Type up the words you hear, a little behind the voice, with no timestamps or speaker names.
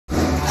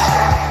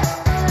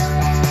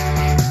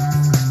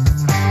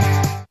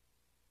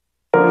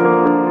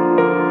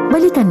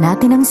Proteksyonan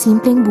natin ang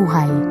simpleng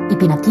buhay.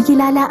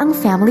 Ipinakikilala ang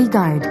Family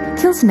Guard.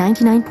 Kills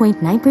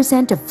 99.9%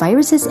 of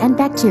viruses and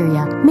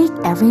bacteria. Make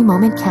every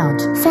moment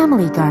count.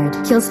 Family Guard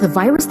kills the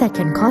virus that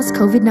can cause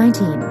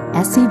COVID-19.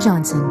 S.C.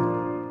 Johnson.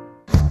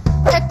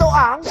 Ito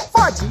ang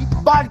Fudgy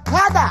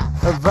Barkada.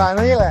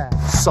 Vanilla.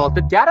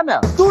 Salted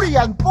caramel.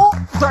 Durian po.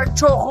 Dark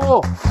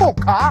choco.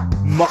 Mocha.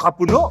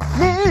 Makapuno.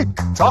 Liig.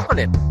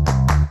 Chocolate.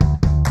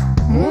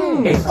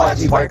 A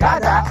Fudgy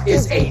Barkada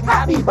is a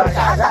happy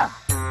barkada.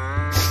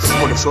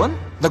 Polusyon?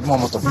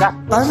 Nagmamotor ka.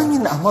 Paano niyo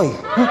naamoy?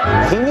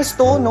 Linis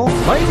to, no?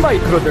 May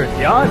microdirt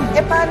yan.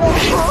 Paano?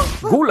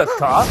 Gulat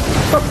ka?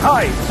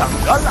 Patay.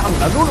 Tanggal ang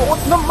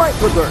nanunuot ng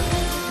microdirt.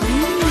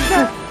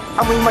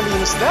 Amoy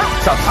malinis na.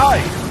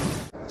 Patay.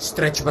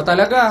 Stretch ba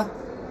talaga?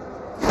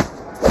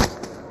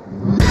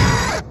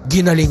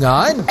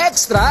 Ginalingan?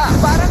 Extra!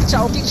 Parang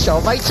Chowking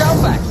Siomai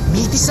Chowfan.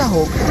 Miti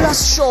sahog plus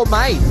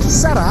siomai.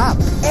 Sarap!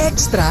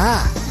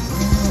 Extra!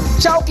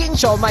 Chowking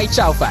Siomai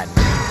Chowfan.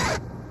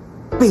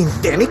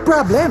 Pandemic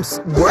problems,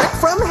 work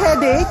from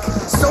headache,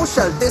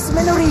 social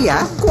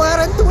dysmenorrhea,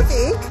 quarantine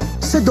ache.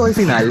 Sa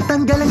Dolphinal,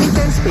 tanggal ang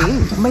intense pain.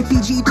 May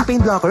PGE2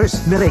 pain blockers,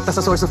 direkta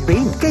sa source of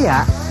pain.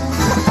 Kaya,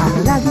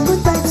 laging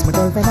good vibes,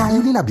 Dolphinal.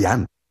 Yun nilab yan.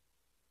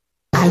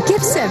 I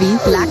give Sevi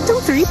Lacto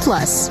 3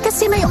 Plus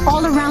kasi may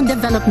all-around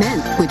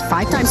development with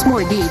 5 times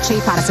more DHA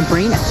para sa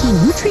brain at key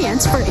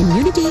nutrients for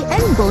immunity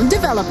and bone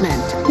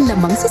development.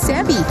 Lamang si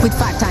Sevi with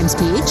 5 times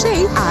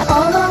DHA at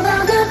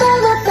all-around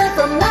development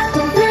from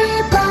Lacto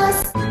 3 Plus.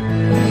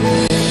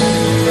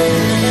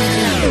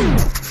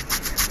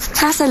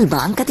 Hassle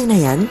ba ang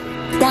katinayan?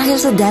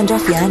 Dahil sa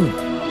dandruff yan.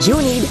 You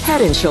need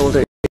Head and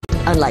Shoulders.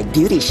 Unlike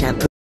beauty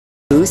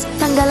shampoos,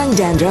 tanggal ang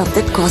dandruff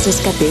that causes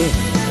kate.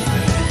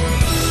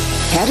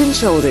 Head and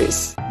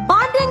Shoulders.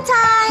 Bonding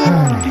time!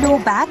 Low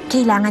back,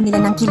 kailangan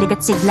nila ng kilig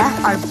at sigla.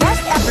 Our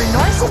best ever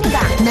Nor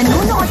Sinigang.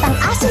 Nanunuot ang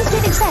asim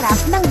kilig sarap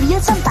ng real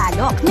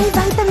sampalok. May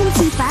vitamin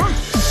C pa.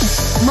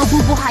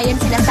 Mabubuhayan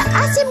sila sa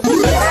asim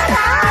kilig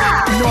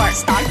sarap! Nor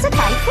starts at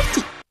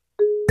 5:50.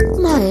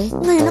 Mare,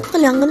 ngayon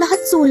kailangan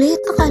lahat sulit.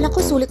 Akala ko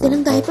sulit din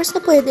ang diapers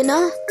na pwede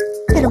na.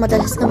 Pero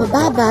madalas na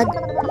mababad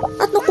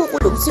at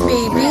nakukulog si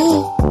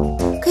baby.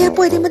 Kaya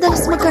pwede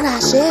madalas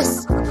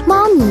magka-rashes.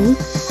 Mommy,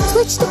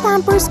 switch to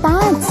Pampers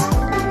Pants.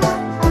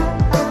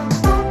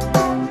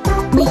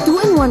 May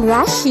 2-in-1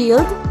 rash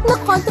shield na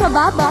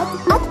kontra-babad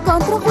at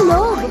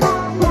kontra-kulog.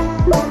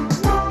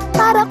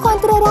 Para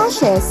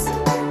kontra-rashes.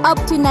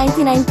 Up to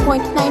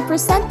 99.9%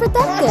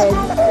 protected.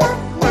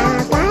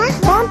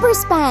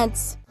 Pampers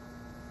Pants.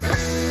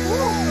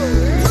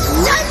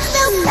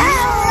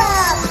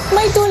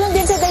 May tulong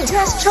din sa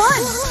digestion.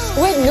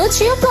 With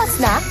Nutrio Plus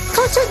na,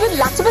 cultured with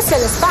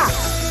lactobacillus pa.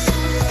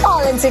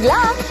 All in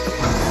sigla.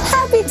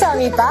 Happy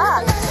tummy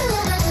pack.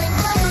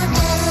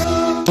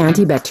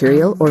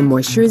 Antibacterial or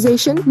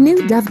moisturization,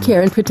 new Dove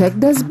Care and Protect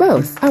does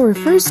both. Our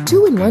first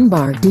 2-in-1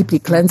 bar deeply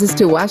cleanses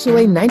to wash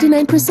away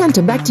 99%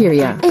 of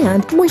bacteria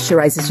and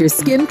moisturizes your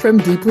skin from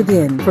deep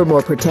within. For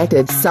more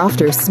protected,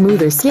 softer,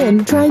 smoother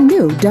skin, try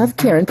new Dove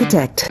Care and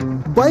Protect.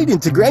 Bite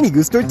into Granny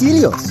Goose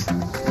tortillas.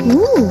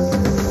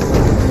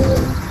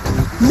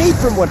 Made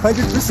from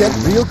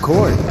 100% real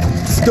corn.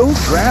 Stone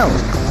ground.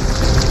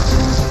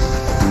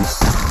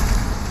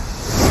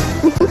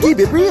 Keep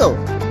it real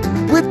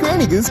with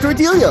Granny Goose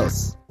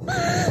tortillas.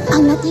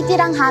 Ang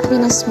natitirang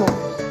happiness mo,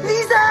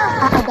 Lisa!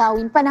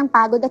 aagawin pa ng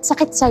pagod at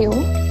sakit sa'yo.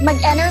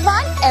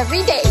 Mag-Enervon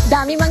everyday.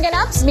 Dami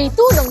mangganaps, may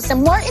tulong sa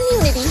more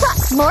immunity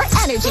plus more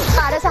energy.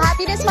 Para sa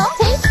happiness mo,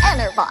 take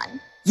Enervon.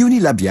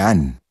 Unilab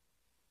yan.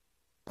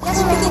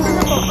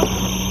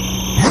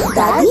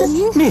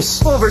 Daddy?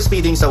 Miss,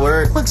 overspeeding sa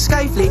work. Mag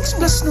Skyflakes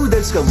plus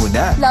noodles ka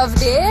muna. Love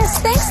this.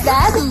 Thanks,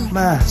 Daddy.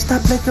 Ma,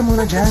 stoplight ka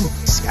muna dyan.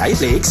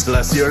 Skyflakes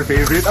plus your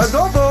favorite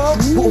adobo.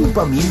 Buong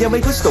pamilya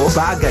may gusto,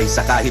 bagay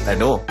sa kahit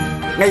ano.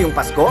 Ngayong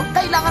Pasko,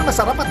 kailangan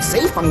masarap at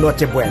safe ang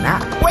Noche Buena.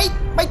 Wait!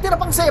 May tira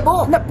pang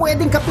sebo na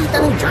pwedeng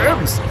kapitan ng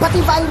germs, pati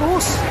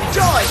virus.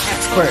 Joy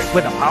Expert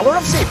with the power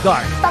of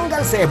safeguard.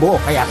 Tanggal sebo,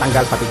 kaya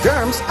tanggal pati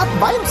germs at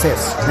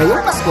viruses.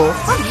 Ngayong Pasko,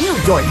 ang new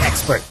Joy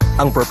Expert.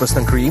 Ang purpose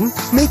ng cream?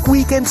 Make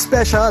weekend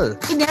special.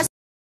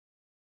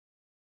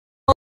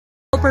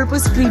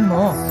 All-purpose cream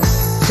mo.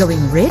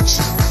 Gawing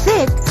rich,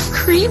 thick,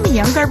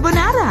 creamy ang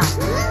carbonara.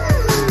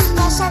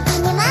 Specialty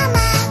ni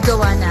Mama.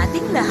 Gawa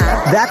nating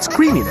lahat. That's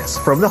creaminess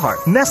from the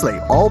heart. Nestle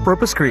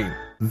All-Purpose Cream.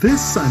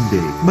 This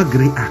Sunday,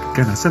 mag-react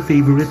ka na sa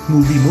favorite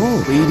movie mo.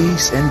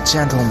 Ladies and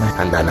gentlemen,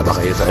 handa na ba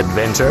kayo sa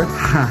adventure?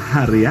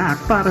 React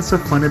para sa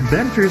fun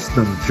adventures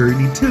ng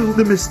Journey to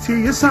the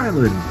Mysterious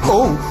Island.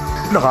 Oh,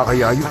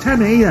 nakakayayo.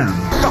 10 a.m.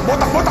 Takbo,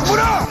 takbo, takbo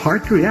na!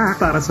 Heart React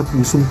para sa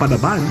pusong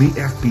palaban ni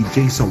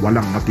FPJ sa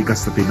walang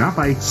matigas na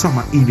tinapay sa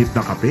mainit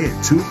na kape.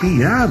 2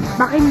 p.m.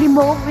 Bakit hindi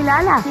mo ko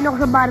kilala? Sino ko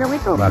sa barang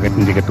ito? Bakit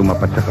hindi ka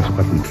tumapat sa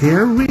kasukat mo?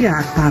 Care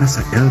React para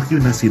sa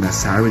LQ na sina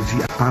Sarah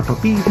G at Papa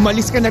P.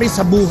 Umalis ka na rin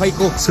sa buhay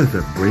ko. Sa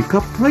The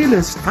Breakup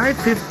Playlist,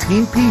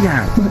 5:15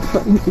 p.m.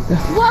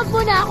 Huwag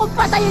mo na akong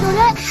patayin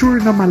ulit!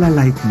 Sure na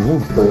malalike mo.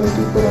 Ito yung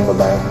tipo ng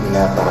babaeng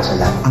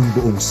pinapakasalan. Ang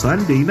buong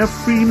Sunday na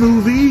free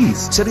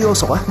movies. Seryoso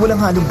seryoso ka? Walang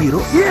halong biro?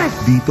 Yeah!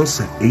 Dito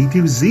sa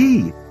A2Z.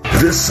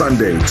 This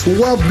Sunday,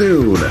 12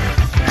 noon.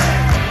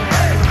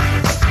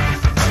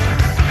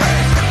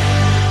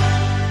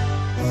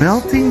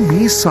 Melting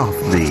Me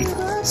Softly,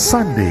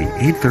 Sunday,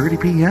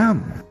 8:30 p.m.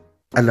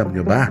 Alam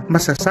nyo ba,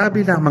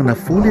 masasabi lamang na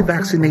fully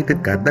vaccinated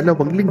ka 2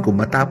 linggo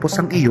matapos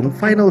ang iyong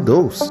final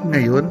dose.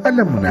 Ngayon,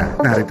 alam mo na,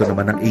 narito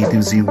naman ang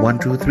A2Z 1,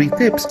 2, 3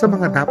 tips sa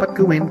mga dapat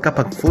gawin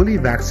kapag fully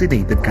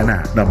vaccinated ka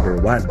na. Number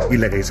 1,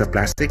 ilagay sa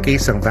plastic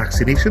case ang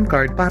vaccination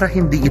card para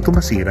hindi ito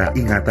masira.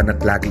 Ingatan at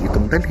lagi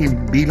itong dalhin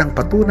bilang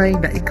patunay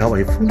na ikaw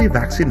ay fully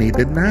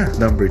vaccinated na.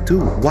 Number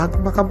 2, huwag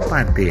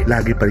makampante.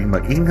 Lagi pa rin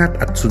mag-ingat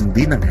at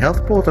sundin ang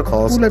health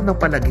protocols tulad ng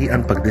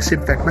palagian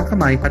pag-disinfect ng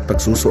kamay at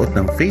pagsusuot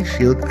ng face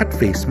shield at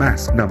face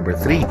mask. Number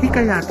 3,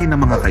 hikayatin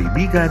ng mga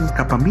kaibigan,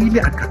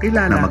 kapamilya at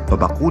kakilala na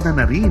magpabakuna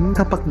na rin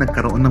kapag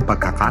nagkaroon ng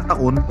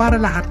pagkakataon para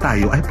lahat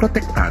tayo ay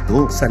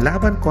protektado. Sa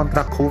laban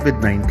kontra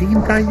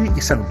COVID-19, tayo'y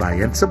isang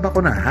bayan sa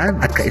bakunahan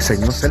at kaisa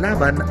nyo sa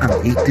laban ang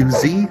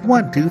A2Z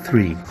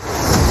 123.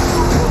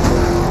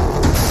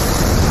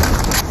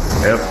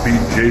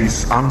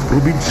 FPJ's Ang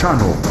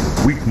Probinsyano,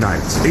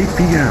 weeknights 8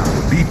 p.m.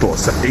 dito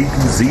sa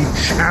A2Z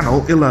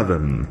Channel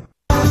 11.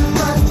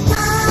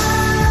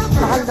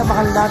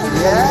 Mahal namin.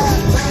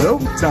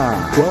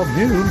 Showtime, 12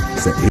 noon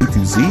sa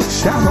A2Z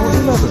Channel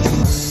 11.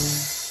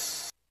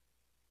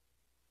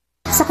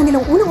 Sa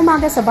kanilang unang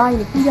umaga sa bahay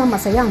ni Kuya,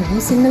 masayang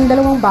gising ng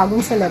 2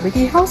 bagong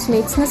celebrity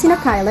housemates na sina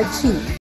Kyle at Chi.